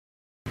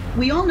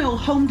We all know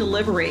home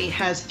delivery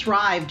has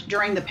thrived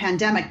during the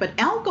pandemic, but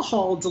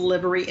alcohol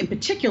delivery in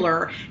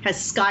particular has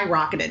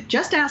skyrocketed.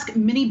 Just ask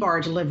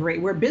Minibar Delivery,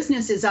 where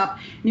business is up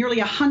nearly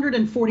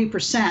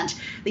 140%.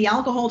 The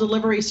alcohol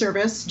delivery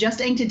service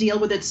just inked a deal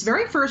with its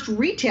very first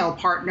retail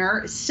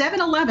partner,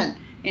 7-Eleven.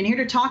 And here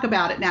to talk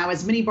about it now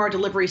is Minibar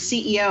Delivery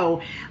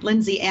CEO,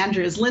 Lindsey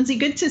Andrews. Lindsey,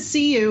 good to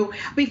see you.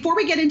 Before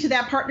we get into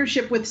that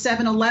partnership with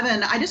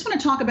 7-Eleven, I just want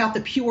to talk about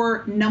the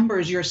pure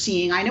numbers you're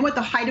seeing. I know at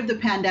the height of the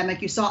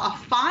pandemic, you saw a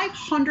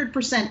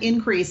 500%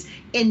 increase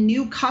in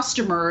new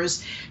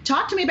customers.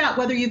 Talk to me about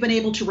whether you've been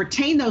able to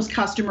retain those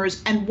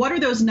customers, and what are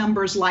those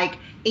numbers like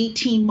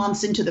 18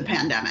 months into the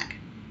pandemic?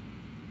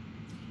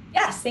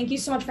 Yes, thank you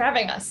so much for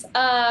having us.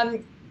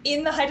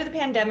 In the height of the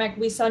pandemic,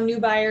 we saw new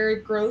buyer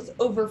growth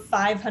over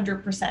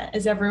 500%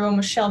 as everyone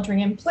was sheltering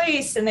in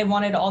place and they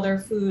wanted all their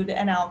food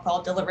and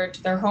alcohol delivered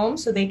to their home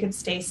so they could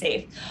stay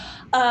safe.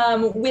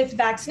 With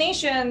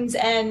vaccinations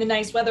and the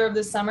nice weather of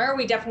the summer,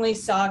 we definitely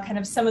saw kind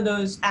of some of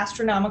those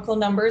astronomical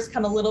numbers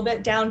come a little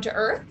bit down to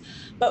earth,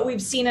 but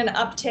we've seen an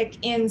uptick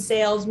in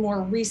sales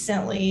more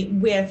recently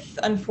with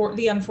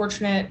the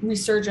unfortunate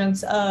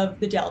resurgence of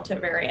the Delta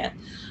variant.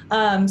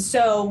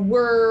 So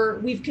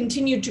we've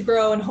continued to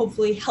grow and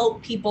hopefully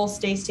help people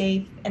stay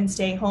safe and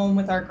stay home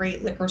with our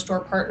great liquor store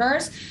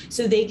partners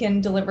so they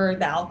can deliver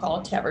the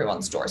alcohol to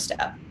everyone's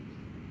doorstep.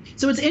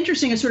 So it's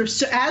interesting, it's sort of,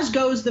 so as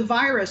goes the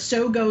virus,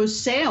 so goes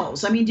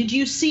sales. I mean, did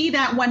you see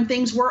that when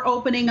things were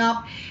opening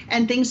up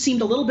and things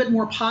seemed a little bit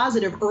more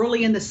positive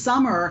early in the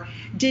summer,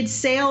 did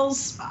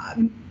sales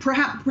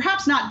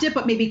perhaps not dip,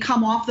 but maybe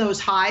come off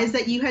those highs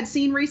that you had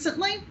seen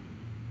recently?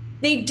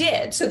 They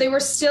did. So they were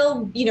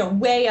still,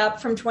 way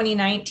up from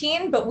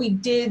 2019, but we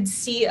did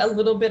see a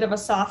little bit of a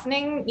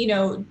softening,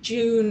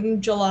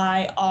 June,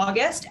 July,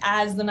 August,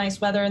 as the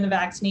nice weather and the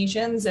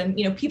vaccinations and,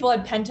 people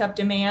had pent up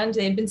demand.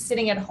 They had been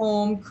sitting at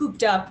home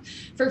cooped up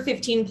for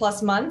 15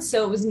 plus months.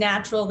 So it was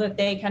natural that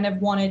they kind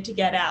of wanted to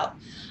get out.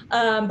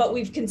 But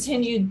we've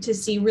continued to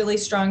see really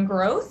strong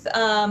growth.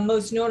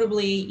 Most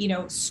notably,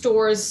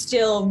 stores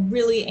still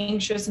really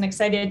anxious and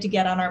excited to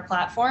get on our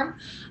platform.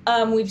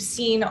 We've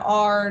seen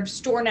our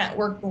store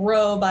network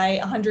grow by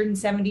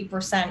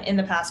 170% in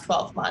the past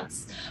 12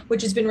 months,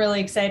 which has been really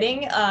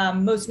exciting,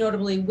 most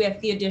notably with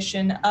the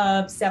addition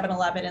of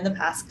 7-Eleven in the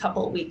past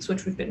couple of weeks,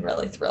 which we've been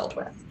really thrilled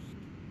with.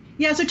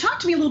 Yeah, so talk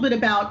to me a little bit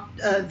about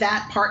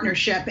that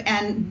partnership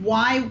and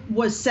why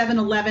was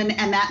 7-Eleven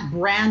and that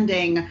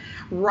branding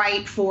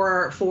right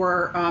for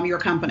your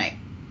company?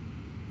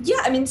 Yeah,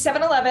 I mean,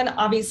 7-Eleven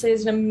obviously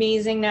is an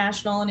amazing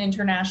national and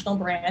international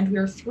brand. We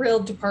are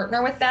thrilled to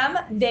partner with them.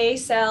 They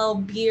sell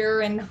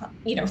beer in,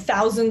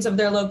 thousands of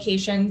their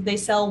locations. They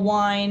sell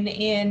wine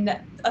in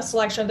a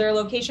selection of their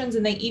locations,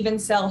 and they even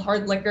sell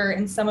hard liquor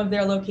in some of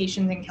their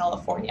locations in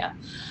California.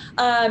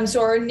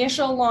 So our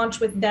initial launch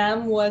with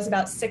them was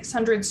about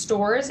 600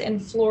 stores in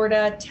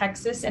Florida,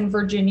 Texas, and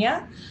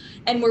Virginia.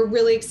 And we're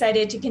really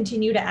excited to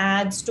continue to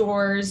add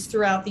stores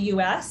throughout the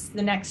US.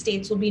 The next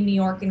states will be New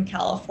York and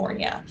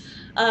California.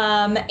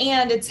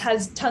 And it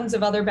has tons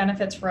of other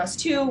benefits for us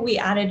too. We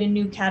added a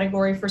new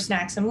category for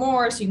snacks and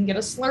more. So you can get a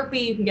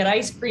Slurpee, you can get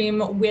ice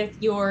cream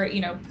with your,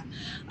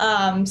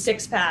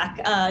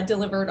 6-pack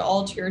delivered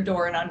all to your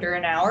door in under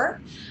an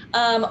hour.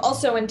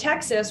 Also in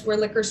Texas, where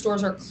liquor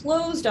stores are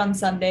closed on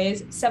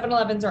Sundays,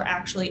 7-Elevens are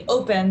actually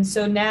open.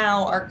 So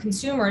now our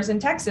consumers in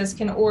Texas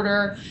can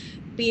order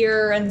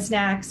beer and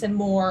snacks and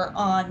more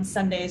on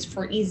Sundays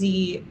for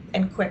easy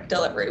and quick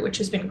delivery, which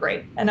has been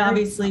great. And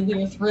obviously we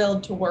were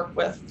thrilled to work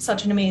with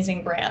such an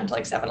amazing brand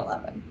like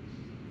 7-Eleven.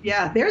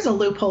 Yeah, there's a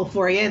loophole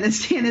for you in the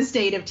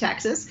state of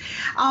Texas.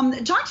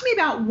 Talk to me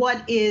about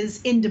what is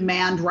in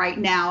demand right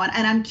now.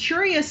 And I'm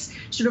curious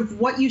sort of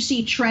what you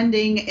see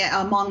trending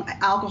among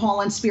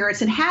alcohol and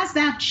spirits. And has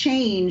that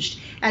changed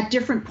at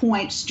different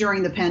points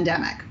during the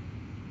pandemic?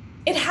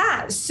 It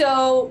has.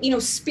 So,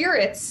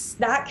 spirits,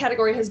 that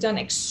category has done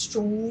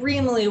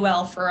extremely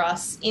well for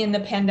us in the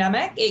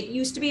pandemic. It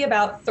used to be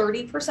about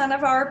 30%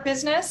 of our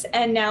business,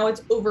 and now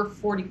it's over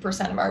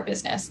 40% of our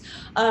business,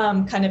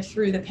 kind of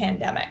through the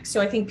pandemic.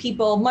 So I think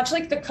people, much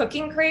like the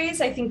cooking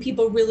craze, I think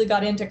people really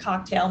got into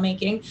cocktail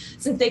making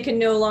since they could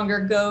no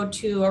longer go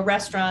to a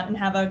restaurant and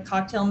have a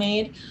cocktail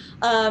made.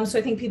 So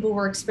I think people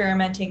were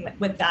experimenting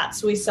with that.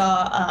 So we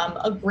saw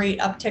a great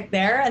uptick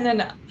there. And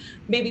then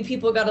maybe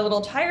people got a little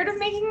tired of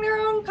making their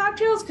own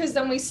cocktails because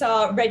then we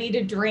saw ready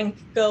to drink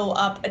go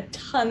up a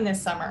ton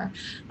this summer.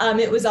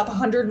 It was up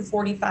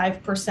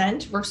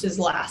 145% versus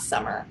last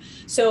summer.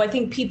 So I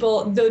think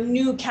people,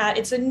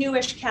 it's a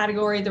newish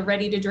category, the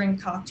ready to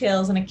drink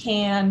cocktails in a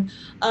can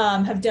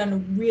have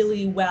done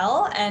really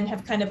well and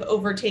have kind of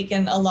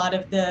overtaken a lot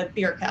of the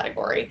beer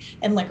category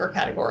and liquor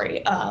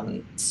category.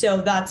 So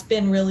that's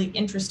been really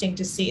interesting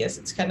to see, as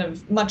it's kind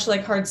of much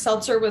like hard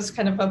seltzer was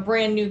kind of a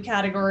brand new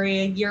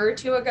category a year or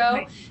two ago.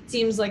 Right.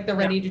 Seems like the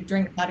ready to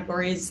drink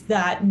category is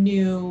that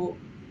new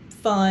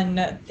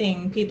fun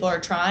thing people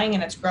are trying,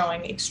 and it's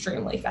growing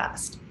extremely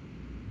fast.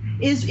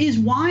 Is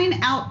wine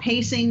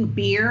outpacing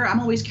beer? I'm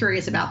always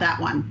curious about that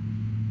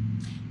one.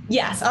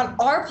 Yes, on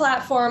our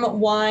platform,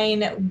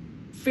 wine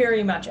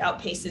very much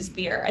outpaces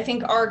beer. I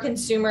think our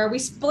consumer, we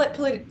split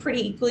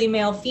pretty equally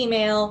male,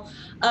 female.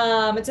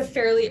 It's a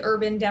fairly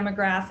urban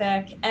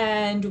demographic,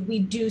 and we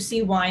do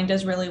see wine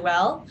does really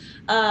well.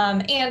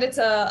 And it's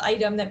an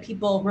item that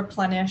people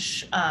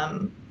replenish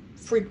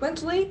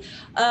frequently.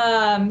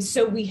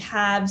 So we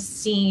have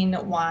seen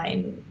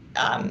wine.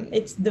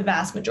 It's the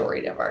vast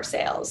majority of our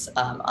sales,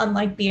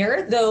 unlike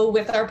beer, though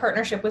with our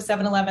partnership with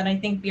 7-Eleven, I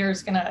think beer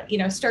is going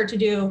to, start to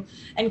do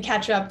and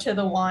catch up to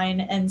the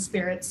wine and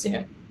spirits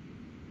soon.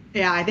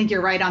 Yeah, I think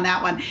you're right on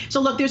that one.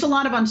 So look, there's a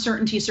lot of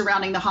uncertainty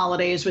surrounding the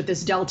holidays with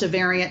this Delta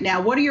variant.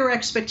 Now, what are your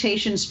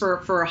expectations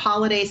for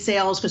holiday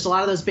sales? Because a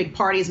lot of those big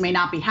parties may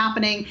not be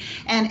happening.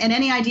 And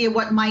any idea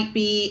what might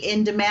be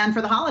in demand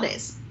for the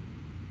holidays?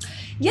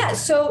 Yeah,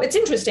 so it's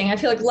interesting. I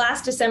feel like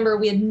last December,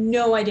 we had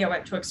no idea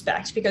what to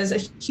expect because a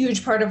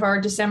huge part of our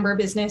December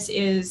business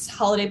is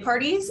holiday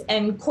parties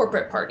and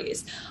corporate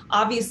parties.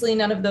 Obviously,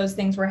 none of those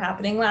things were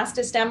happening last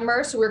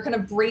December, so we're kind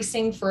of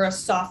bracing for a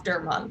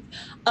softer month.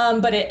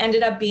 But it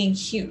ended up being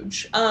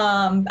huge.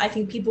 I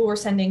think people were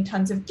sending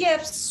tons of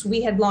gifts.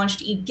 We had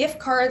launched e-gift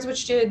cards,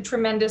 which did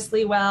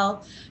tremendously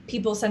well.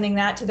 People sending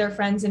that to their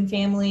friends and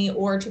family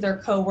or to their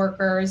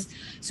coworkers.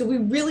 So we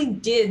really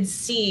did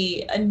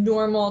see a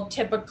normal,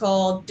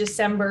 typical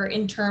December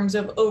in terms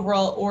of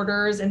overall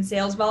orders and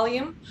sales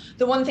volume.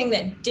 The one thing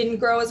that didn't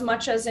grow as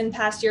much as in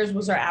past years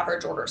was our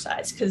average order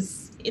size,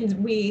 because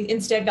we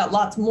instead got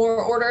lots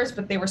more orders,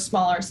 but they were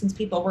smaller since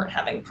people weren't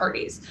having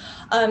parties.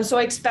 So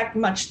I expect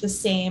much the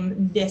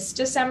same this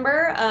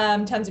December.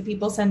 Tons of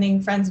people sending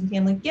friends and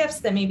family gifts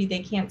that maybe they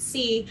can't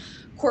see.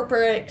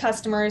 Corporate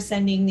customers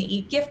sending the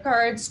e-gift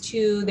cards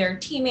to their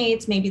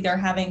teammates. Maybe they're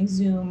having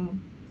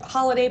Zoom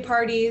holiday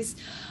parties.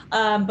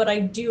 But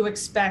I do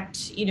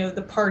expect,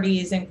 the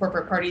parties and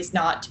corporate parties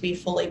not to be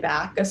fully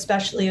back,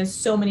 especially as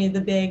so many of the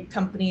big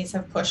companies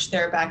have pushed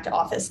their back to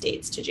office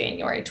dates to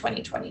January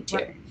 2022.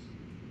 Right.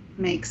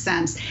 Makes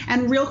sense.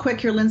 And real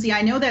quick here, Lindsey,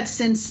 I know that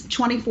since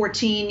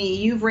 2014,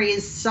 you've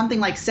raised something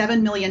like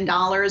 $7 million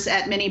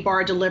at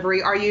Minibar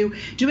Delivery. Are you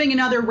doing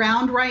another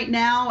round right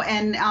now?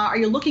 And are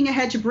you looking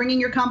ahead to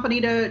bringing your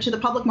company to the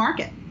public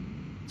market?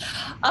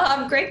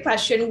 Great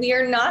question. We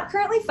are not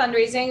currently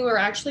fundraising. We're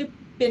actually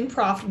been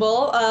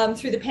profitable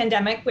through the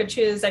pandemic, which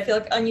is, I feel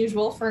like,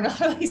 unusual for an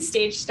early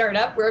stage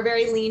startup. We're a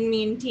very lean,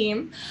 mean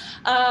team.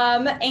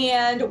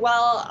 And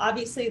while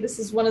obviously this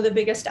is one of the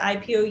biggest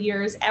IPO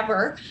years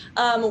ever,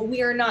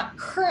 we are not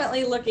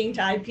currently looking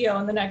to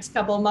IPO in the next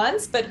couple of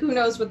months, but who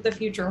knows what the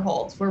future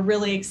holds. We're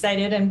really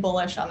excited and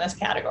bullish on this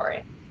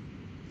category.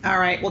 All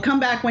right. Well, come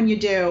back when you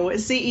do.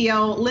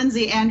 CEO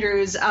Lindsey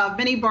Andrews of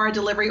Minibar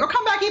Delivery, or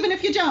come back even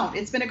if you don't.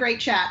 It's been a great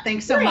chat.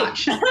 Thanks so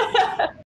much.